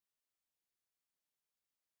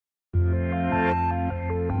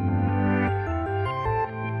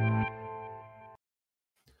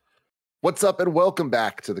What's up, and welcome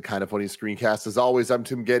back to the Kind of Funny Screencast. As always, I'm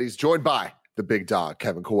Tim Geddes, joined by the big dog,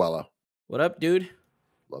 Kevin Coelho. What up, dude?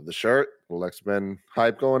 Love the shirt. Little X-Men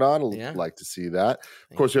hype going on. Yeah. Like to see that.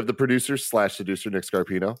 Of course, we have the producer / seducer, Nick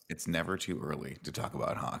Scarpino. It's never too early to talk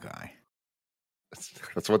about Hawkeye.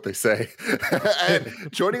 That's what they say. And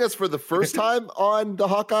joining us for the first time on the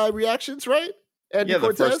Hawkeye reactions, right? Andy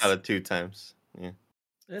Cortez? The first out of 2 times. Yeah.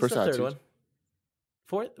 It's first the third one.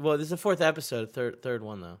 Fourth? Well, this is the 4th episode. Third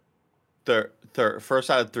one, though. Third.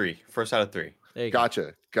 First out of 3. There you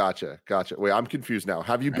go. Gotcha. Wait, I'm confused now.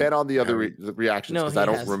 Have you been on the other reactions? Because I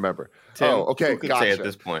don't remember. Tim, okay, gotcha. Say at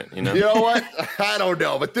this point, you know what? I don't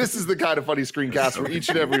know, but this is the Kind of Funny Screencast where each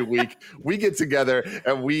and every week we get together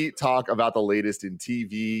and we talk about the latest in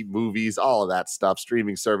TV, movies, all of that stuff,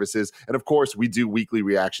 streaming services, and of course, we do weekly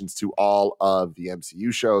reactions to all of the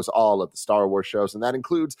MCU shows, all of the Star Wars shows, and that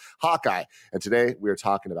includes Hawkeye. And today we are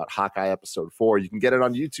talking about Hawkeye episode 4. You can get it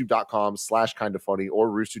on youtube.com/kindoffunny or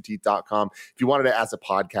roosterteeth.com. If you wanted to ask a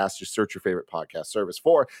podcast, just search your favorite podcast service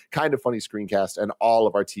for Kind of Funny Screencast, and all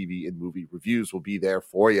of our TV and movie reviews will be there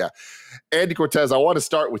for you. Andy Cortez, I want to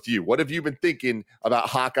start with you. What have you been thinking about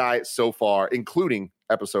Hawkeye so far, including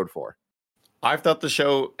episode 4? I've thought the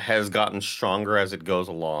show has gotten stronger as it goes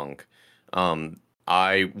along.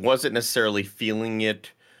 I wasn't necessarily feeling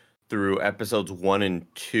it through episodes 1 and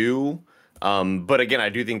 2. But again, I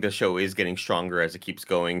do think the show is getting stronger as it keeps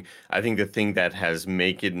going. I think the thing that's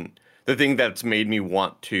made me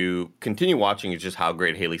want to continue watching is just how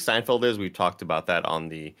great Haley Steinfeld is. We've talked about that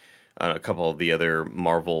on a couple of the other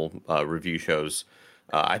Marvel review shows.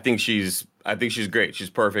 I think she's great. She's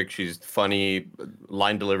perfect. She's funny.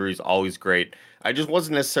 Line delivery is always great. I just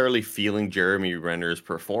wasn't necessarily feeling Jeremy Renner's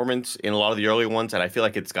performance in a lot of the early ones, and I feel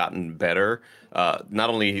like it's gotten better. Not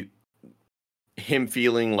only him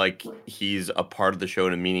feeling like he's a part of the show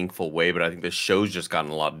in a meaningful way, but I think the show's just gotten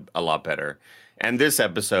a lot better. And this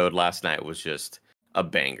episode last night was just a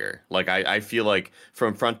banger. Like, I feel like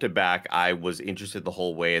from front to back, I was interested the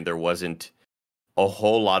whole way, and there wasn't a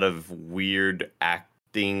whole lot of weird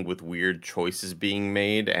acting with weird choices being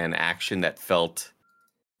made and action that felt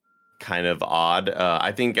kind of odd.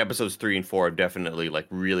 I think episodes 3 and 4 have definitely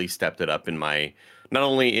really stepped it up in my, not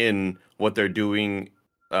only in what they're doing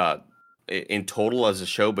in total as a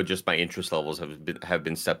show, but just my interest levels have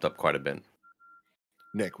been stepped up quite a bit.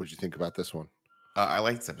 Nick, what'd you think about this one? I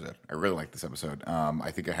like this episode. I really like this episode.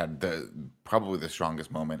 I think I had probably the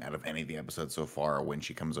strongest moment out of any of the episodes so far when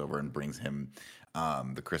she comes over and brings him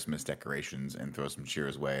the Christmas decorations and throws some cheer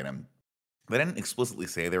his way. And they didn't explicitly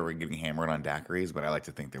say they were getting hammered on daiquiris, but I like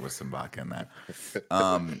to think there was some vodka in that.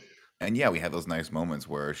 And yeah, we had those nice moments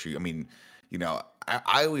where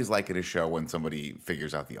I always like it a show when somebody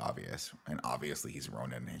figures out the obvious, and obviously he's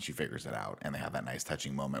Ronan, and she figures it out, and they have that nice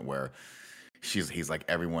touching moment where he's like,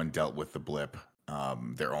 everyone dealt with the blip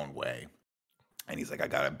their own way. And he's like,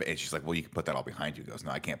 and she's like, well, you can put that all behind you. He goes,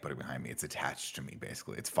 no, I can't put it behind me. It's attached to me,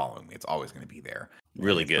 basically. It's following me. It's always going to be there.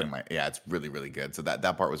 Really good. It's really, really good. So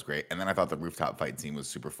that part was great. And then I thought the rooftop fight scene was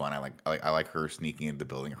super fun. I like her sneaking into the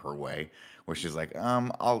building her way, where she's like,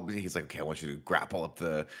 he's like, okay, I want you to grapple up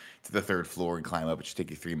to the 3rd floor and climb up. It should take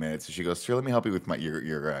you 3 minutes. So she goes, sure, let me help you with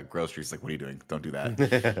your groceries. Like, what are you doing? Don't do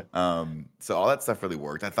that. So all that stuff really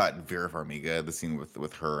worked. I thought Vera Farmiga, the scene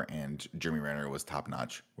with her and Jeremy Renner was top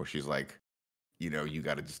notch, where she's like, you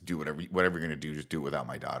got to just do whatever you're going to do, just do it without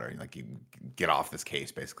my daughter. Like, you get off this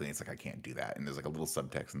case, basically. And it's like, I can't do that. And there's like a little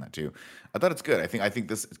subtext in that too. I thought it's good. I think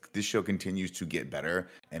this show continues to get better,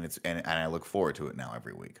 and I look forward to it now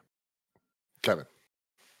every week. Kevin.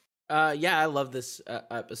 Yeah, I love this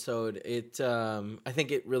episode. I think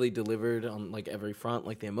it really delivered on every front,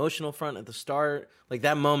 the emotional front at the start,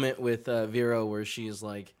 that moment with Vera where she's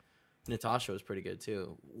like, Natasha was pretty good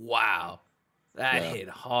too. Wow. That hit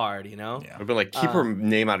hard, Yeah. I've been like, keep her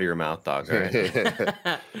name out of your mouth, dog. All right?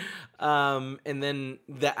 And then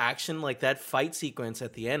the action, that fight sequence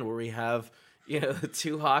at the end where we have, the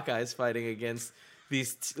 2 Hawkeyes fighting against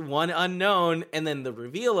these one unknown, and then the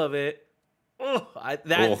reveal of it. I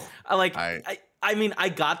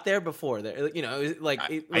got there before there. It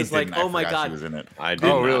was oh my god, she was in it. I did.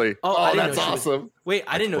 Oh, really? Oh, that's awesome. Wait,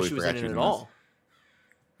 I didn't know she was in it at all.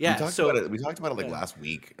 Yeah, we talked about it last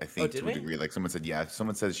week, I think, to a degree.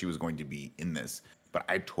 Someone said she was going to be in this, but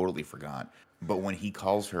I totally forgot. But when he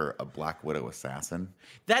calls her a Black Widow assassin,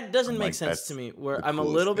 that doesn't make sense to me. Where I'm a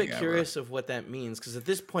little bit curious of what that means, because at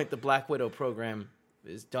this point the Black Widow program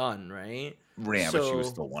is done, right? Yeah, but she was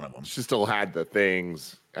still one of them. She still had the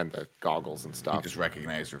things and the goggles and stuff. He just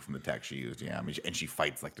recognized her from the tech she used. Yeah, and she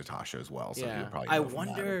fights like Natasha as well. So yeah, probably I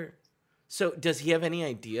wonder. So does he have any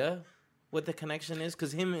idea what the connection is?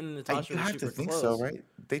 Because him and Natasha you were have super to think close. so, right?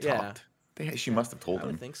 They talked. She must have told I him.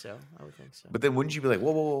 would think so. But then wouldn't you be like,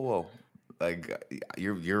 whoa, whoa, whoa, whoa? Like,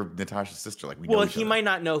 you're Natasha's sister. Like, we know Well, each he other. might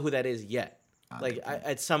not know who that is yet. Good point.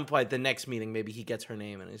 At some point, the next meeting, maybe he gets her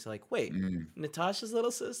name and he's like, "Wait, Natasha's little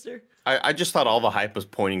sister." I just thought all the hype was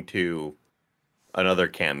pointing to another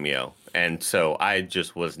cameo, and so I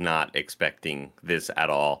just was not expecting this at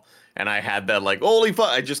all. And I had that like, holy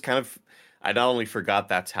fuck! I not only forgot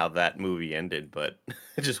that's how that movie ended, but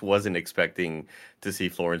I just wasn't expecting to see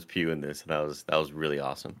Florence Pugh in this, and that was really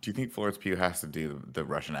awesome. Do you think Florence Pugh has to do the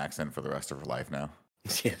Russian accent for the rest of her life now?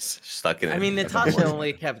 Yes, stuck in it. I mean, Natasha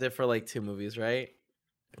only kept it for like 2 movies, right?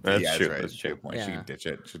 That's Yeah, true. right. That's true. Point. She Yeah. can ditch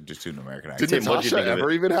it. She just do an American Did accent. Tim, what'd you Natasha think of ever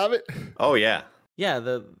it? even have it? Oh yeah, Yeah,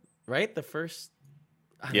 the first.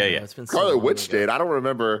 I don't Yeah, know, yeah. It's been so Scarlet long Witch ago. did. I don't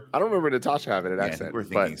remember Natasha having an Yeah, I accent. think we're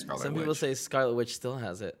thinking But Scarlet Some people Witch. say Scarlet Witch still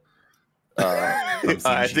has it.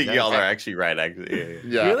 I She think does. y'all are actually right. Actually, yeah.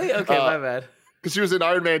 yeah, Really? Okay, my bad. because she was in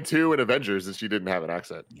Iron Man 2 and Avengers, and she didn't have an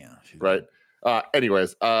accent. Yeah, she's Right.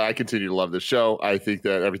 Anyways, I continue to love the show. I think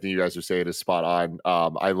that everything you guys are saying is spot on.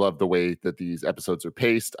 I love the way that these episodes are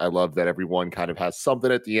paced. I love that everyone kind of has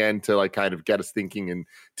something at the end to like kind of get us thinking and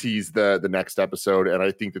tease the next episode. And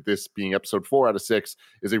I think that this being episode 4 out of 6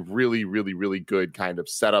 is a really, really, really good kind of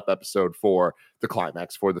setup episode for the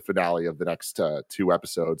climax, for the finale of the next 2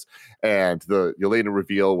 episodes. And the Yelena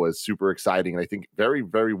reveal was super exciting, and I think very,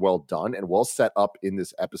 very well done and well set up in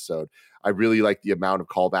this episode. I really like the amount of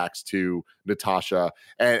callbacks to Natasha,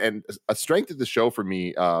 and a strength of the show for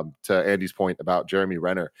me, to Andy's point about Jeremy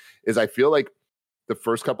Renner, is I feel like the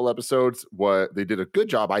first couple episodes, what they did a good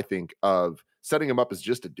job, I think, of setting him up as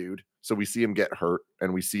just a dude. So we see him get hurt,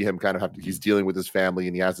 and we see him kind of he's dealing with his family,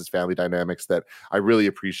 and he has his family dynamics that I really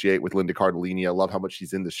appreciate with Linda Cardellini. I love how much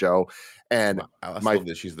she's in the show, and I love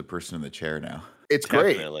that she's the person in the chair now. it's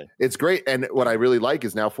great. Definitely. It's great. And what I really like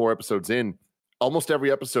is now 4 episodes in, almost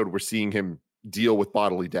every episode we're seeing him deal with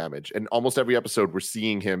bodily damage. And almost every episode we're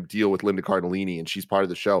seeing him deal with Linda Cardellini, and she's part of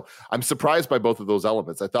the show. I'm surprised by both of those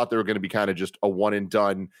elements. I thought they were going to be kind of just a one and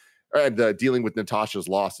done, and dealing with Natasha's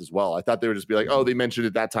loss as well. I thought they would just be like, oh, they mentioned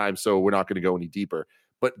it that time, so we're not going to go any deeper.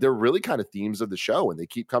 But they're really kind of themes of the show, and they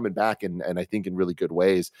keep coming back, and I think in really good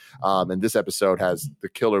ways. And this episode has the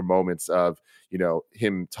killer moments of, you know,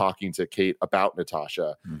 him talking to Kate about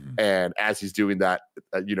Natasha. Mhm. And as he's doing that,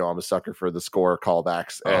 you know, I'm a sucker for the score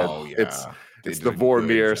callbacks. And Oh, yeah. it's They it's did the a good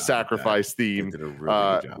Vormir job sacrifice with that. They theme did a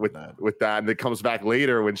really good job with that. And it comes back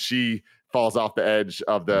later when she falls off the edge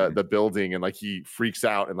of the building, and like he freaks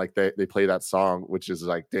out, and like they play that song, which is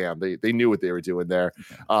like, damn, they knew what they were doing there.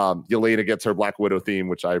 Yelena gets her Black Widow theme,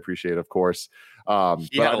 which I appreciate, of course. She but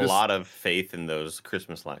had I'm a lot of faith in those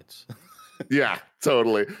Christmas lights. yeah,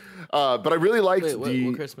 totally. But I really liked Wait, what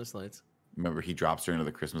the Christmas lights? Remember, he drops her into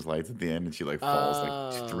the Christmas lights at the end, and she like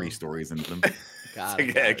falls like 3 stories into them. God,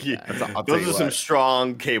 I'll tell Those you are some what.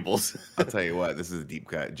 strong cables. I'll tell you what, this is a deep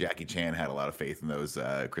cut. Jackie Chan had a lot of faith in those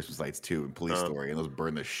Christmas lights too, in Police Story, and those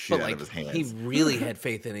burned the shit but out like of his hands. he really had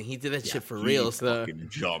faith in it. He did that shit for He real. So fucking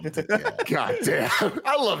jumped. Yeah. God damn,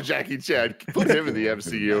 I love Jackie Chan. Put him in the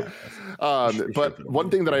MCU. But one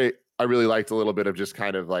thing that I really liked a little bit of just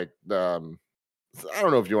kind of like I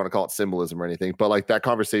don't know if you want to call it symbolism or anything, but like that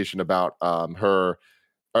conversation about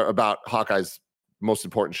about Hawkeye's most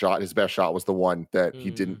important shot, his best shot was the one that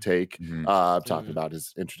he didn't take. Mhm. Talking about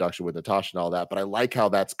his introduction with Natasha and all that, but I like how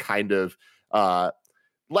that's kind of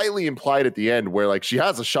lightly implied at the end, where like she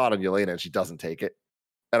has a shot on Yelena and she doesn't take it.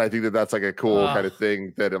 And I think that that's like a cool kind of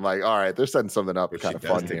thing that I'm like, all right, they're setting something up But kind she of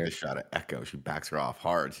does fun take here. the shot at Echo. She backs her off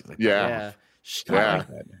hard. She's like, Yeah. yeah, Yeah.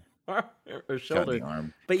 her Cut in shoulder. the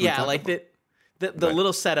arm. But Can we yeah, talk like about- the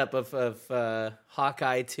little setup of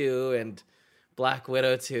Hawkeye 2 and Black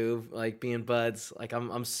Widow 2, like being buds. Like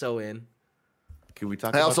I'm so in. Can we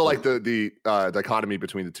talk? I about also like the dichotomy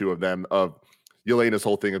between the two of them, of Yelena's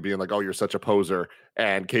whole thing of being like, oh, you're such a poser,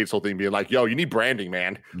 and Kate's whole thing being like, yo, you need branding,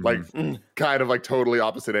 man. Like kind of like totally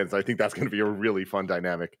opposite ends. I think that's going to be a really fun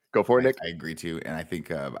dynamic. Go for it, Nick. I agree too, and I think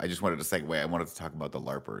I just wanted to segue. I wanted to talk about the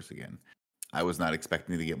LARPers again. I was not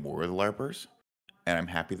expecting to get more of the LARPers, and I'm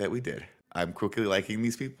happy that we did. I'm quickly liking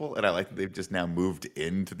these people, and I like that they've just now moved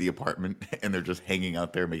into the apartment and they're just hanging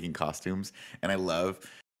out there making costumes. And I love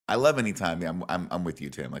anytime I'm with you,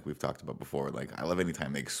 Tim, like we've talked about before. Like I love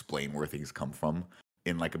anytime they explain where things come from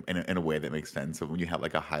in like in a way that makes sense. So when you have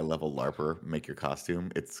like a high level LARPer make your costume,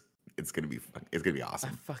 it's gonna be I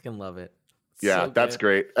awesome. fucking love it. It's Yeah, so that's good.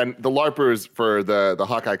 great. And the LARPers, for the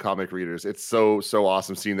Hawkeye comic readers, it's so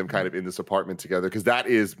awesome seeing them kind of in this apartment together, because that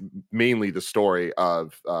is mainly the story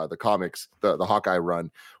of the comics, the Hawkeye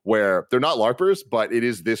run, where they're not LARPers, but it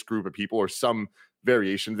is this group of people or some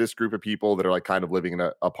variation of this group of people that are like kind of living in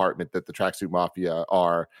an apartment that the Tracksuit Mafia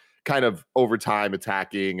are kind of over time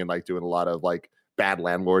attacking and like doing a lot of like bad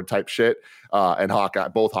landlord type shit. And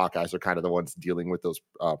both Hawkeyes are kind of the ones dealing with those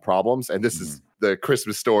problems. And this is the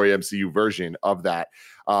Christmas Story MCU version of that.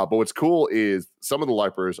 But what's cool is some of the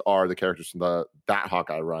LARPers are the characters from that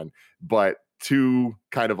Hawkeye run, but two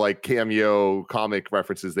kind of like cameo comic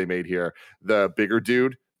references they made here. The bigger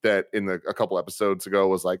dude that in a couple episodes ago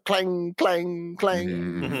was like clang, clang,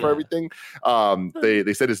 clang for everything.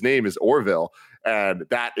 They said his name is Orville, and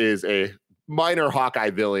that is a minor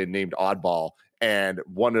Hawkeye villain named Oddball. And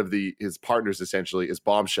one of his partners essentially is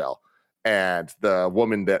Bombshell. And the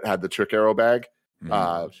woman that had the trick arrow bag,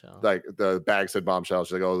 like the bag said Bombshell.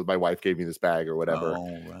 She's like, oh, my wife gave me this bag or whatever.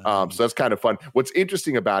 Right. So that's kind of fun. What's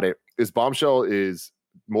interesting about it is Bombshell is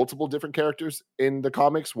multiple different characters in the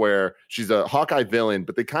comics, where she's a Hawkeye villain,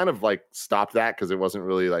 but they kind of like stopped that because it wasn't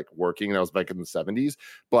really like working. And that was back in the 70s.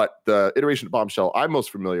 But the iteration of Bombshell I'm most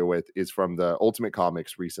familiar with is from the Ultimate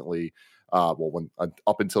Comics recently.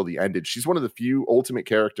 Up until the ended, she's one of the few Ultimate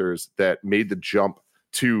characters that made the jump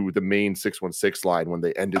to the main 616 line when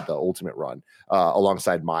they ended the Ultimate run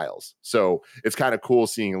alongside Miles. So it's kind of cool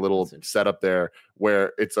seeing a little setup there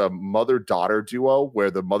where it's a mother-daughter duo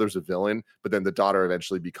where the mother's a villain, but then the daughter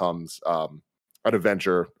eventually becomes an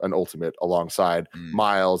Avenger, an Ultimate alongside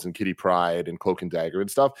Miles and Kitty Pryde and Cloak and Dagger and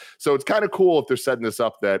stuff. So it's kind of cool if they're setting this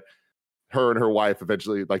up that her and her wife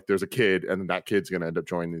eventually, like, there's a kid, and then that kid's going to end up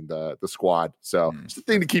joining the squad. So it's a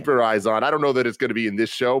thing to keep your eyes on. I don't know that it's going to be in this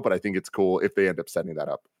show, but I think it's cool if they end up setting that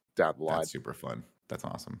up down the line. That's super fun. That's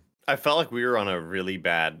awesome. I felt like we were on a really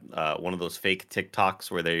bad one of those fake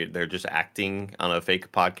TikToks where they're just acting on a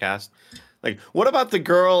fake podcast. Like, what about the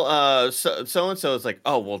girl so-and-so is like,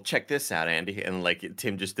 oh, well, check this out, Andy. And like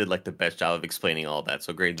Tim just did like the best job of explaining all that.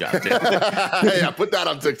 So great job, Tim. Yeah, put that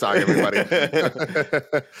on TikTok, everybody.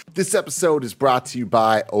 This episode is brought to you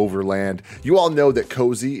by Overland. You all know that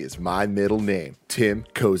Cozy is my middle name, Tim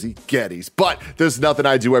Cozy Geddes. But there's nothing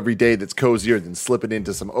I do every day that's cozier than slipping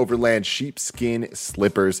into some Overland sheepskin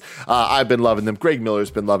slippers. I've been loving them. Greg Miller's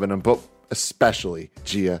been loving them, but especially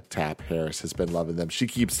Gia Tap Harris has been loving them. She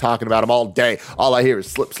keeps talking about them all day. All I hear is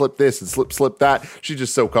slip, slip this and slip, slip that. She's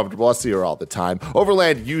just so comfortable. I see her all the time.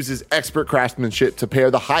 Overland uses expert craftsmanship to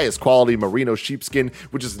pair the highest quality merino sheepskin,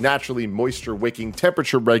 which is naturally moisture wicking,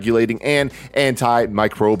 temperature regulating, and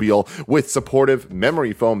antimicrobial, with supportive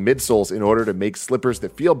memory foam midsoles in order to make slippers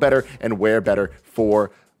that feel better and wear better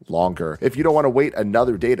for longer. If you don't want to wait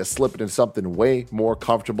another day to slip into something way more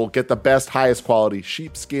comfortable, get the best, highest quality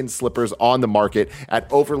sheepskin slippers on the market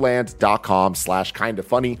at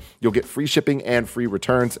overland.com/kindafunny. You'll get free shipping and free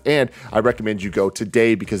returns, and I recommend you go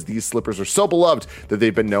today because these slippers are so beloved that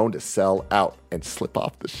they've been known to sell out and slip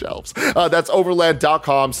off the shelves. That's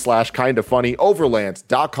overland.com/kindafunny,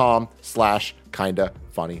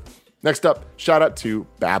 overland.com/kindafunny. Next up, shout out to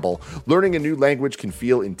Babbel. Learning a new language can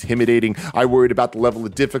feel intimidating. I worried about the level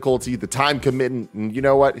of difficulty, the time commitment, and you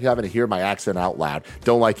know what? Having to hear my accent out loud.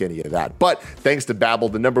 Don't like any of that. But thanks to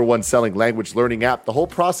Babbel, the #1 selling language learning app, the whole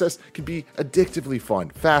process can be addictively fun,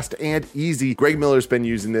 fast, and easy. Greg Miller's been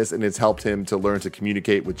using this, and it's helped him to learn to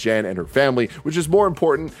communicate with Jen and her family, which is more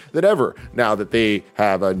important than ever now that they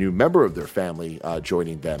have a new member of their family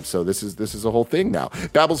joining them. So this is a whole thing now.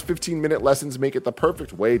 Babbel's 15-minute lessons make it the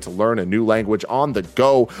perfect way to learn a new language on the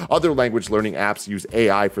go. Other language learning apps use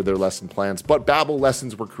AI for their lesson plans, but Babbel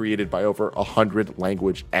lessons were created by over 100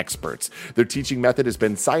 language experts. Their teaching method has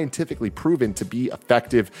been scientifically proven to be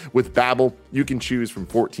effective. With Babbel, you can choose from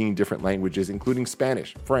 14 different languages, including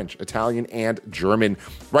Spanish, French, Italian, and German.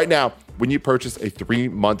 Right now, when you purchase a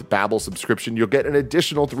 3-month Babbel subscription, you'll get an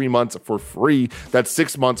additional 3 months for free. That's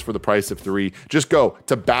 6 months for the price of 3. Just go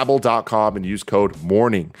to babbel.com and use code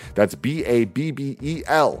MORNING. That's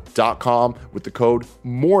BABBEL.com with the code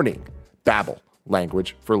MORNING. Babbel,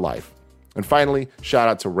 language for life. And finally, shout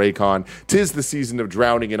out to Raycon. 'Tis the season of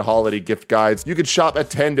drowning in holiday gift guides. You can shop at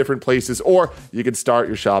 10 different places, or you can start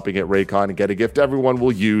your shopping at Raycon and get a gift everyone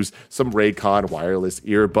will use, some Raycon wireless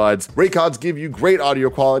earbuds. Raycons give you great audio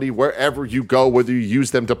quality wherever you go, whether you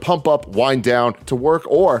use them to pump up, wind down, to work,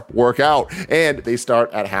 or work out. And they start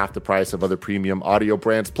at half the price of other premium audio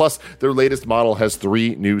brands. Plus, their latest model has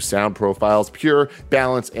 3 new sound profiles: pure,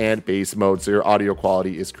 balance, and bass mode, so your audio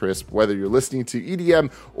quality is crisp, whether you're listening to EDM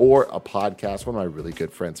or a podcast. One of my really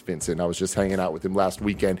good friends, Vincent, I was just hanging out with him last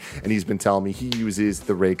weekend, and he's been telling me he uses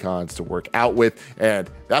the Raycons to work out with, and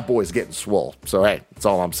that boy's getting swole. So hey, That's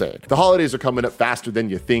all I'm saying. The holidays are coming up faster than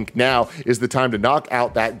you think. Now is the time to knock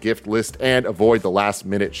out that gift list and avoid the last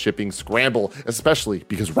minute shipping scramble, especially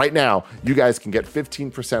because right now you guys can get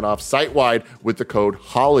 15% off site-wide with the code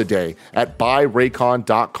HOLIDAY at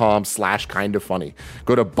buyraycon.com/kindafunny.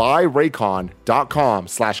 Go to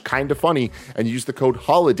buyraycon.com/kindafunny and use the code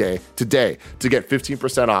HOLIDAY today to get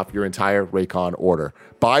 15% off your entire Raycon order.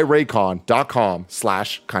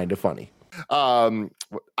 buyraycon.com/kindafunny.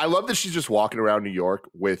 I love that she's just walking around New York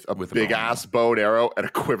with a big ass bow and arrow and a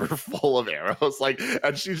quiver full of arrows. Like,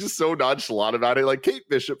 and she's just so nonchalant about it. Like, Kate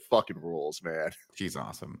Bishop fucking rules, man. She's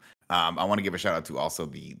awesome. I want to give a shout out to also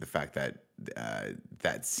the fact that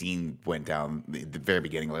that scene went down the very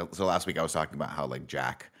beginning. So last week I was talking about how like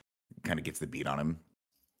Jack kind of gets the beat on him.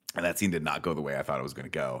 And that scene did not go the way I thought it was going to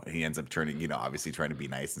go. And he ends up turning, obviously trying to be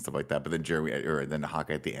nice and stuff like that. But then then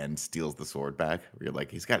Hawkeye at the end steals the sword back. You're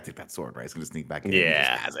like, he's got to take that sword, right? He's going to sneak back in. Yeah. And he just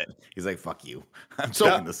has it. He's like, fuck you. I'm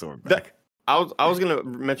taking the sword back. I was going to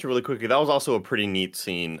mention really quickly, that was also a pretty neat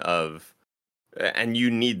scene of, and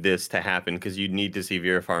you need this to happen because you need to see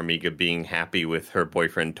Vera Farmiga being happy with her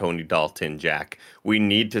boyfriend, Tony Dalton, Jack. We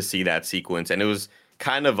need to see that sequence. And it was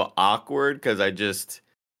kind of awkward because I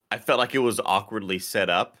felt like it was awkwardly set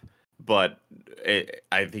up, but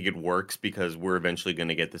I think it works because we're eventually going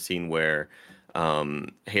to get the scene where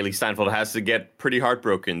Haley Steinfeld has to get pretty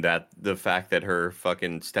heartbroken that the fact that her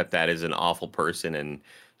fucking stepdad is an awful person and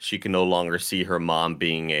she can no longer see her mom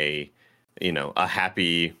being a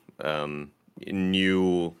happy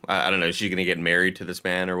new, I don't know, she's going to get married to this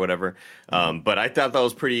man or whatever. But I thought that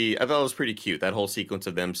was pretty cute. That whole sequence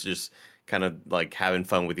of them just kind of like having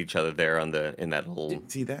fun with each other there in that whole.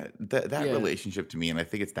 See that relationship to me, and I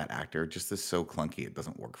think it's that actor just is so clunky. It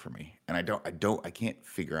doesn't work for me, and I can't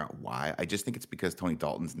figure out why. I just think it's because Tony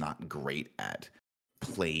Dalton's not great at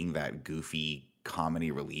playing that goofy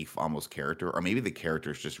comedy relief almost character, or maybe the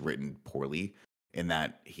character's just written poorly in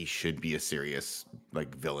that he should be a serious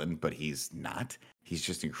like villain, but he's not. He's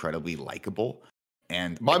just incredibly likable.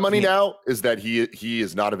 And my money now is that he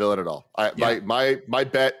is not a villain at all. My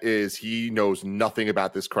bet is he knows nothing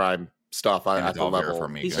about this crime stuff. At the level.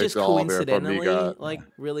 He's just coincidentally like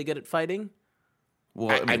really good at fighting.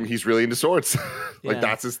 Well, I mean, he's really into swords.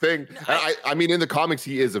 That's his thing. I mean, in the comics,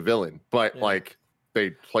 he is a villain, but like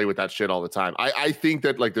they play with that shit all the time. I think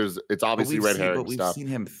that like it's obviously red herring stuff. But we've seen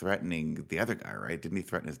him threatening the other guy, right? Didn't he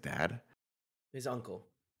threaten his dad? His uncle.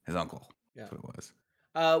 His uncle. Yeah. That's what it was.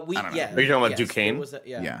 Are you talking about Duquesne?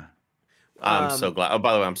 Yeah. I'm so glad. Oh,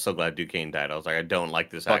 by the way, I'm so glad Duquesne died. I was like, I don't like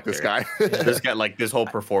this actor. This guy. This guy, like, this whole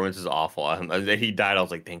performance is awful. He died. I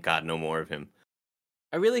was like, thank God, no more of him.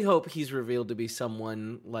 I really hope he's revealed to be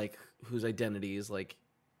someone like whose identity is like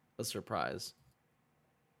a surprise,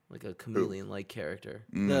 like a chameleon-like character.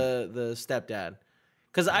 The stepdad,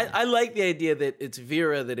 because I like the idea that it's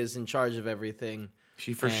Vera that is in charge of everything.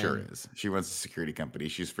 She for sure is. She runs a security company.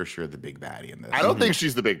 She's for sure the big baddie in this. I don't think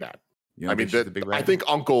she's the big bad. I mean, the big bad? I think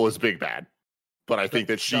Uncle is big bad, but I think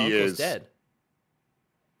that she is dead.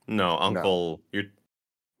 No, Uncle. No.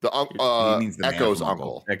 The means the Echo's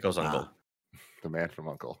uncle. Echo's uncle. The man from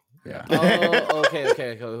Uncle. Yeah. Oh,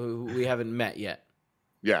 okay. We haven't met yet.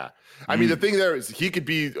 Yeah. I mean, the thing there is he could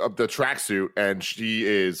be the tracksuit and she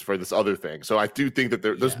is for this other thing. So I do think that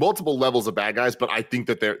there's multiple levels of bad guys, but I think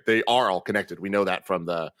that they are all connected. We know that from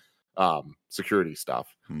the security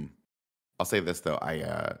stuff. I'll say this, though.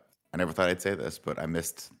 I never thought I'd say this, but I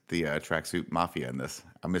missed the tracksuit mafia in this.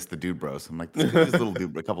 I missed the dude bros. I'm like, this little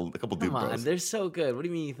dude, a couple dude bros. Come on, they're so good. What do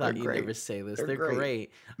you mean you thought you'd never say this? They're great.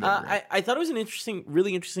 Great. I thought it was an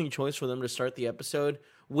really interesting choice for them to start the episode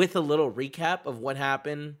with a little recap of what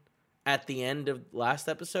happened at the end of last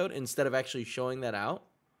episode instead of actually showing that out.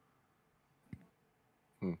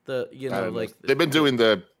 They've been doing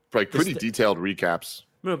the pretty detailed recaps.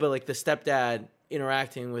 No, but like the stepdad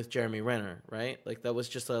interacting with Jeremy Renner, right? Like that was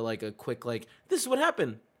just a quick this is what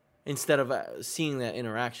happened instead of seeing that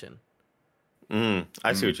interaction.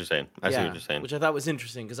 I see what you're saying. I see what you're saying. Which I thought was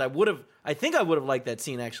interesting because I think I would have liked that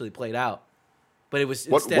scene actually played out. But it was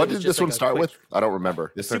what did this one start with? I don't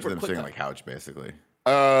remember. This starts with them sitting on the couch, basically.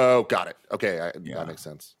 Oh, got it. Okay, that makes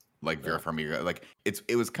sense. Like Vera Farmiga, like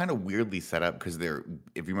it was kind of weirdly set up because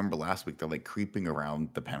if you remember last week, they're like creeping around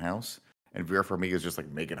the penthouse, and Vera Farmiga is just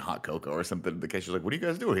like making hot cocoa or something. The case, she's like, "What are you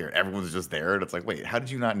guys doing here?" Everyone's just there, and it's like, "Wait, how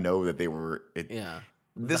did you not know that they were?"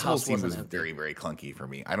 This whole scene was very, very clunky for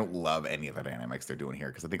me. I don't love any of the dynamics they're doing here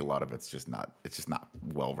because I think a lot of it's just not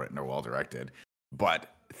well written or well directed.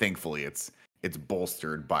 But thankfully, it's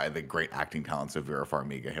bolstered by the great acting talents of Vera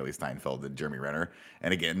Farmiga, Haley Steinfeld, and Jeremy Renner.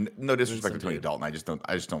 And again, no disrespect to Tony Dalton, I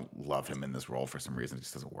just don't love him in this role for some reason. It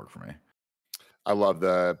just doesn't work for me. I love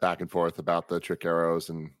the back and forth about the trick arrows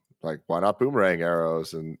and like, why not boomerang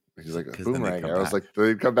arrows? And he's like, 'Cause then they boomerang come arrows, back. like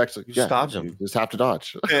they come back. She's like, You just dodge you them. just have to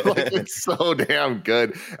dodge. Like, it's so damn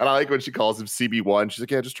good. And I like when she calls him CB1. She's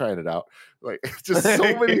like, yeah, just trying it out. Like, it's just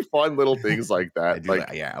so many fun little things like I that. do Like,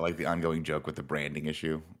 I like the ongoing joke with the branding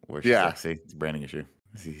issue where she's Yeah. like, see, it's a branding issue.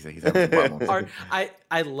 He's having problems.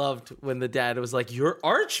 I loved when the dad was like, "You're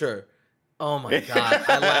Archer." Oh my god,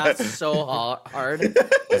 I laughed so hard.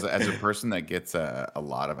 As a person that gets a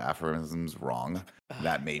lot of aphorisms wrong,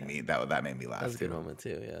 that made me laugh. That was a good too. moment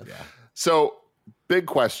too. Yeah. Yeah. so big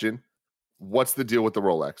question. What's the deal with the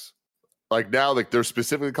Rolex? Like now, like they're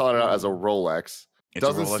specifically calling it out as a Rolex. It's a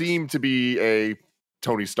Doesn't Rolex. seem to be a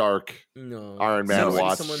Tony Stark No. Iron Man Sounds like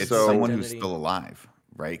watch. someone's It's So- someone who's identity. still alive,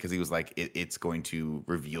 right? Because he was like, it's going to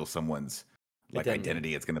reveal someone's like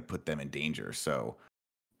identity. It's going to put them in danger. So,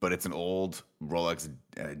 but it's an old Rolex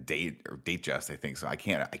Datejust, I think. So I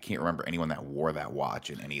can't remember anyone that wore that watch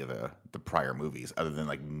in any of the prior movies, other than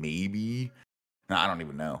like maybe. No, I don't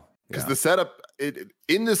even know. because Yeah. the setup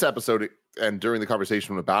in this episode and during the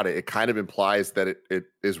conversation about it, it kind of implies that it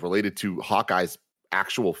is related to Hawkeye's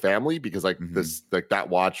actual family because like Mhm. this like that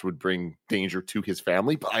watch would bring danger to his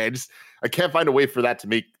family. But I can't find a way for that to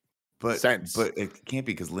make sense. But it can't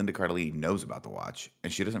be because Linda Cardellini knows about the watch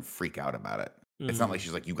and she doesn't freak out about it. It's not Mhm. like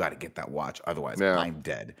she's like, you got to get that watch, otherwise Yeah. I'm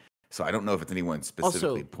dead. So I don't know if it's anyone specifically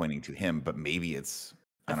Also- pointing to him, but maybe it's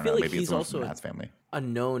I I don't feel know. like Maybe it's he's someone from also- Matt's family. a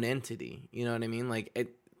known entity. You know what I mean? Like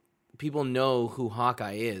people know who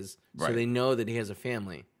Hawkeye is, so Right. they know that he has a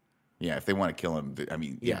family. Yeah, if they want to kill him, I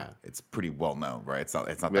mean, yeah, Yeah. it's pretty well known, right? It's not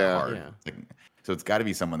Yeah. that hard. Yeah. Like, so it's got to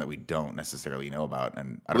be someone that we don't necessarily know about.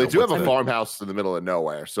 And I Well, don't they do know have what's a the- farmhouse in the middle of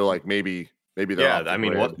nowhere, so like maybe they're Yeah, off the I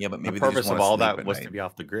mean, grid. what? Yeah, but maybe the they just purpose of wanna all sleep that at was night. to be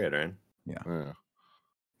off the grid, right? Yeah.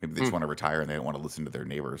 Maybe they just want to retire and they don't want to listen to their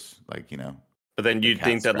neighbors, like But then The you'd cat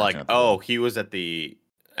think that like, scratching at the wall. oh, he was at the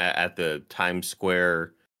Times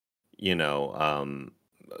Square,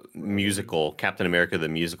 musical Captain America the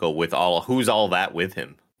musical with who's all that with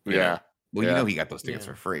him? You know? Yeah. Well, Yeah. he got those tickets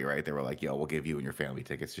Yeah. for free, right? They were like, "Yo, we'll give you and your family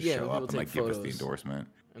tickets to Yeah, show people up and take like give us the photos. endorsement."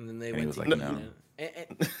 And then they And he went was to like, eat "No."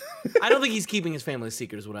 it. I don't think he's keeping his family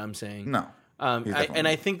secret, is what I'm saying. No, he's And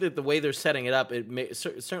definitely- I think that the way they're setting it up, it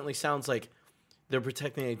certainly sounds like they're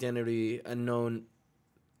protecting the identity a known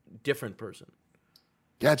different person.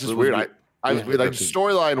 Yeah, it's just It was weird. weird. I It was like weird.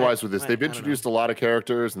 storyline wise with this, I they've don't know. introduced a lot of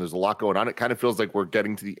characters and there's a lot going on. It kind of feels like we're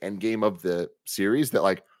getting to the end game of the series that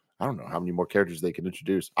like I don't know how many more characters they can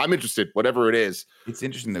introduce. I'm interested, whatever it is. It's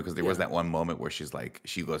interesting though because there was Yeah. that one moment where she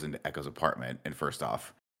goes into Echo's apartment, and first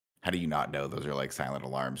off, how do you not know those are like silent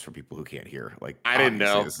alarms for people who can't hear? Like I didn't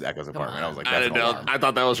obviously know. this is Echo's apartment. I on. was like, I that's didn't an know. alarm. I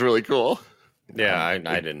thought that was really cool. Yeah, I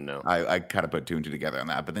didn't know. I kind of put two and two together on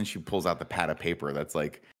that, but then she pulls out the pad of paper that's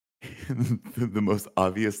like the most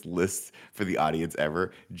obvious list for the audience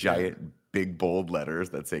ever. Giant, big, bold letters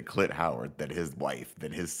that say Clint Howard, then his wife,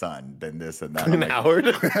 then his son, then this and that. I'm Clint like, Howard.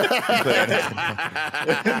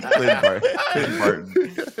 Clint Barton.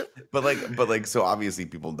 But like, so obviously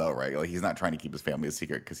people know, right? Like, he's not trying to keep his family a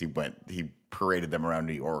secret because he paraded them around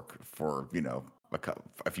New York for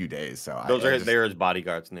a few days. So They're his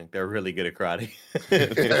bodyguards, Nick. They're really good at karate.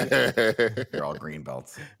 they're all green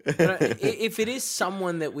belts. But if it is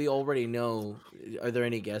someone that we already know, are there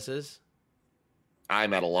any guesses?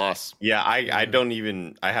 I'm at a loss. Yeah, I don't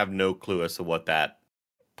even I have no clue as to what that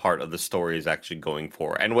part of the story is actually going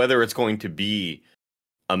for and whether it's going to be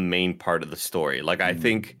a main part of the story. Like I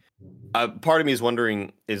think part of me is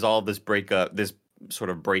wondering, is all this this sort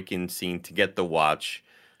of break-in scene to get the watch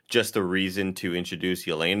just a reason to introduce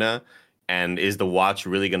Yelena? And is the watch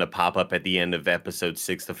really going to pop up at the end of episode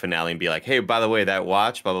 6, the finale, and be like, hey, by the way, that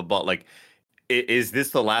watch, blah, blah, blah. Like, is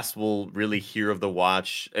this the last we'll really hear of the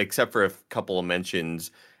watch, except for a couple of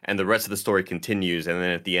mentions, and the rest of the story continues, and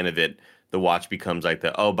then at the end of it, the watch becomes like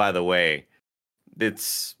oh, by the way,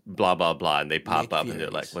 it's blah, blah, blah, and they pop Nick up, and they're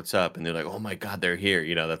Fury's. like, what's up? And they're like, oh my God, they're here,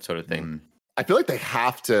 that sort of thing. Mhm. I feel like they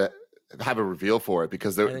have to have a reveal for it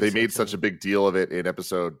because I think they so, made too. such a big deal of it in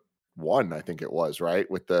episode 1, I think it was, right?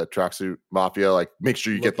 With the tracksuit mafia, like make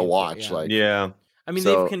sure you get the Looking for- watch. yeah. Like Yeah. I mean,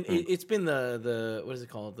 So- it's been the what is it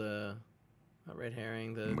called? The not red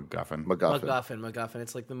herring, the MacGuffin. MacGuffin.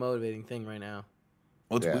 It's like the motivating thing right now.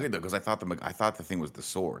 Well, it's Yeah. weird though because I thought the thing was the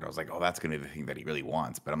sword. I was like, oh, that's gonna be the thing that he really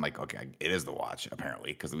wants. But I'm like, okay, it is the watch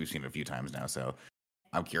apparently because we've seen it a few times now. So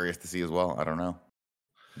I'm curious to see as well. I don't know.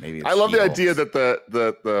 Maybe it's I love the She-Hulk. idea that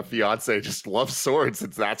the fiance just loves swords.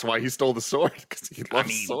 That's why he stole the sword because he loves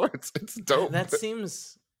mean- swords. It's dope. That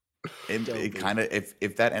seems it dopey. kind of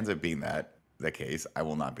if that ends up being the case, I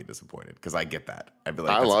will not be disappointed because I get that. I'd be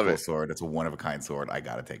like, I that's love a cool it. sword. It's a one of a kind sword. I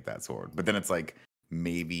gotta take that sword. But then it's like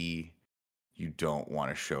maybe you don't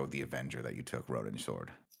want to show the Avenger that you took Ronin's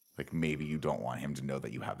sword. Like maybe you don't want him to know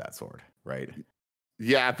that you have that sword, right?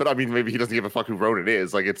 Yeah, but I mean, maybe he doesn't give a fuck who Ronin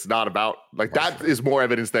is. Like, it's not about like that is more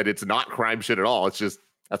evidence that it's not crime shit at all. It's just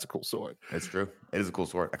that's a cool sword. It's true. It is a cool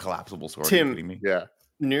sword, a collapsible sword. Tim, Are you kidding me? Yeah.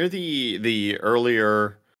 Near the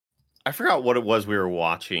earlier, I forgot what it was we were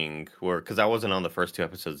watching, or because I wasn't on the first 2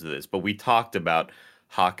 episodes of this, but we talked about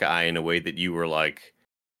Hawkeye in a way that you were like,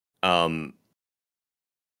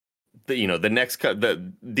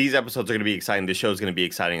 these episodes are going to be exciting. The show's going to be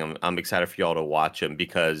exciting. I'm excited for y'all to watch them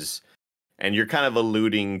because, and you're kind of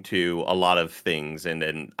alluding to a lot of things, and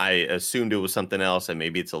then I assumed it was something else, and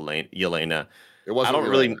maybe it's Yelena. It wasn't. I don't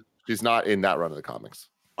really. She's not in that run of the comics.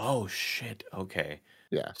 Oh shit. Okay.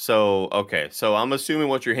 Yeah. So I'm assuming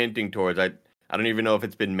what you're hinting towards. I don't even know if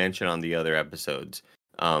it's been mentioned on the other episodes,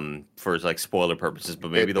 for like spoiler purposes,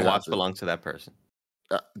 but maybe the watch belongs to that person.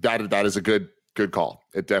 That is a good call.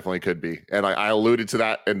 It definitely could be, and I alluded to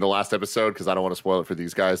that in the last episode because I don't want to spoil it for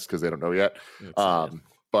these guys because they don't know yet.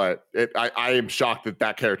 But I am shocked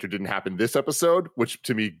that character didn't happen this episode, which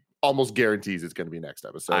to me almost guarantees it's going to be next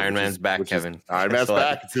episode. Iron Man's back, Kevin. Iron Man's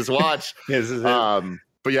back. It's his watch. This is it.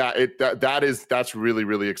 But yeah, that's really,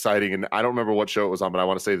 really exciting. And I don't remember what show it was on, but I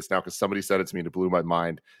want to say this now because somebody said it to me and it blew my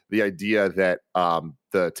mind. The idea that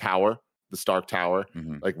the tower, the Stark Tower,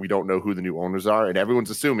 like we don't know who the new owners are, and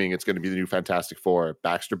everyone's assuming it's going to be the new Fantastic Four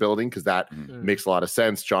Baxter Building because that makes a lot of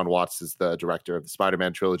sense. John Watts is the director of the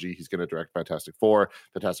Spider-Man trilogy. He's going to direct Fantastic Four.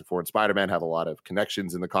 Fantastic Four and Spider-Man have a lot of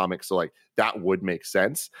connections in the comics, so like that would make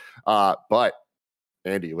sense. But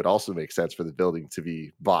Andy, it would also make sense for the building to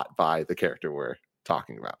be bought by the character we're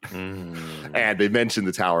talking about. And they mentioned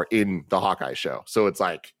the tower in the Hawkeye show, so it's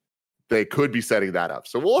like they could be setting that up.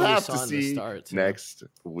 So we'll have to see next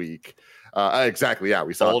week. Exactly. Yeah,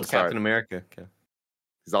 we saw old Captain America. Okay.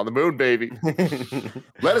 He's on the moon, baby.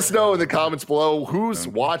 Let us know in the comments below whose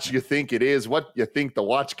watch you think it is, what you think the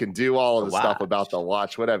watch can do, all of the stuff about the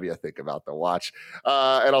watch, whatever you think about the watch,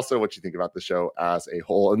 and also what you think about the show as a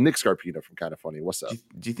whole. And Nick Scarpino from Kind of Funny, what's up?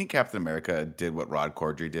 Do you think Captain America did what Rod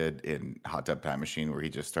Corddry did in Hot Tub Time Machine, where he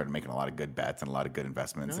just started making a lot of good bets and a lot of good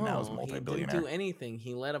investments, and now he's a multi-billionaire? He didn't do anything.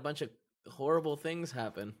 He let a bunch of horrible things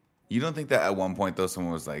happen. You don't think that at one point, though,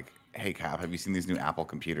 someone was like, hey, Cap, have you seen these new Apple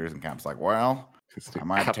computers? And Cap's like, well, I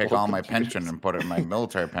might take all my pension and put it in my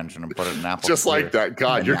military pension and put it in Apple. Just like that.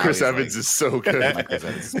 God, your Chris Evans is so good.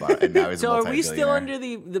 And now he's so are we still under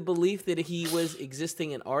the belief that he was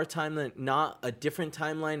existing in our timeline, not a different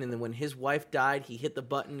timeline, and then when his wife died, he hit the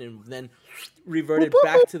button and then reverted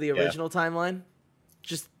back to the original timeline?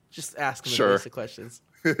 Just ask him the basic questions.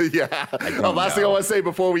 Yeah. Last thing I want to say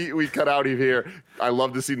before we cut out of here, I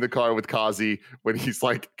love the scene in the car with Kazi when he's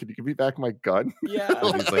like, "Can you give me back my gun?" Yeah,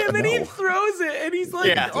 and then he throws it, and he's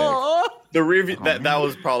like, "Oh." The review that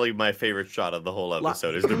was probably my favorite shot of the whole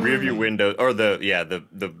episode is the rearview window, or the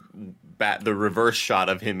reverse shot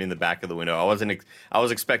of him in the back of the window. I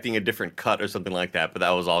was expecting a different cut or something like that, but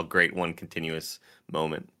that was all great, one continuous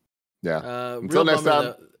moment. Yeah. Until next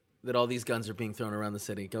time. That all these guns are being thrown around the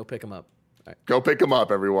city. Go pick them up. All right. Go pick them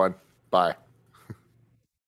up, everyone. Bye.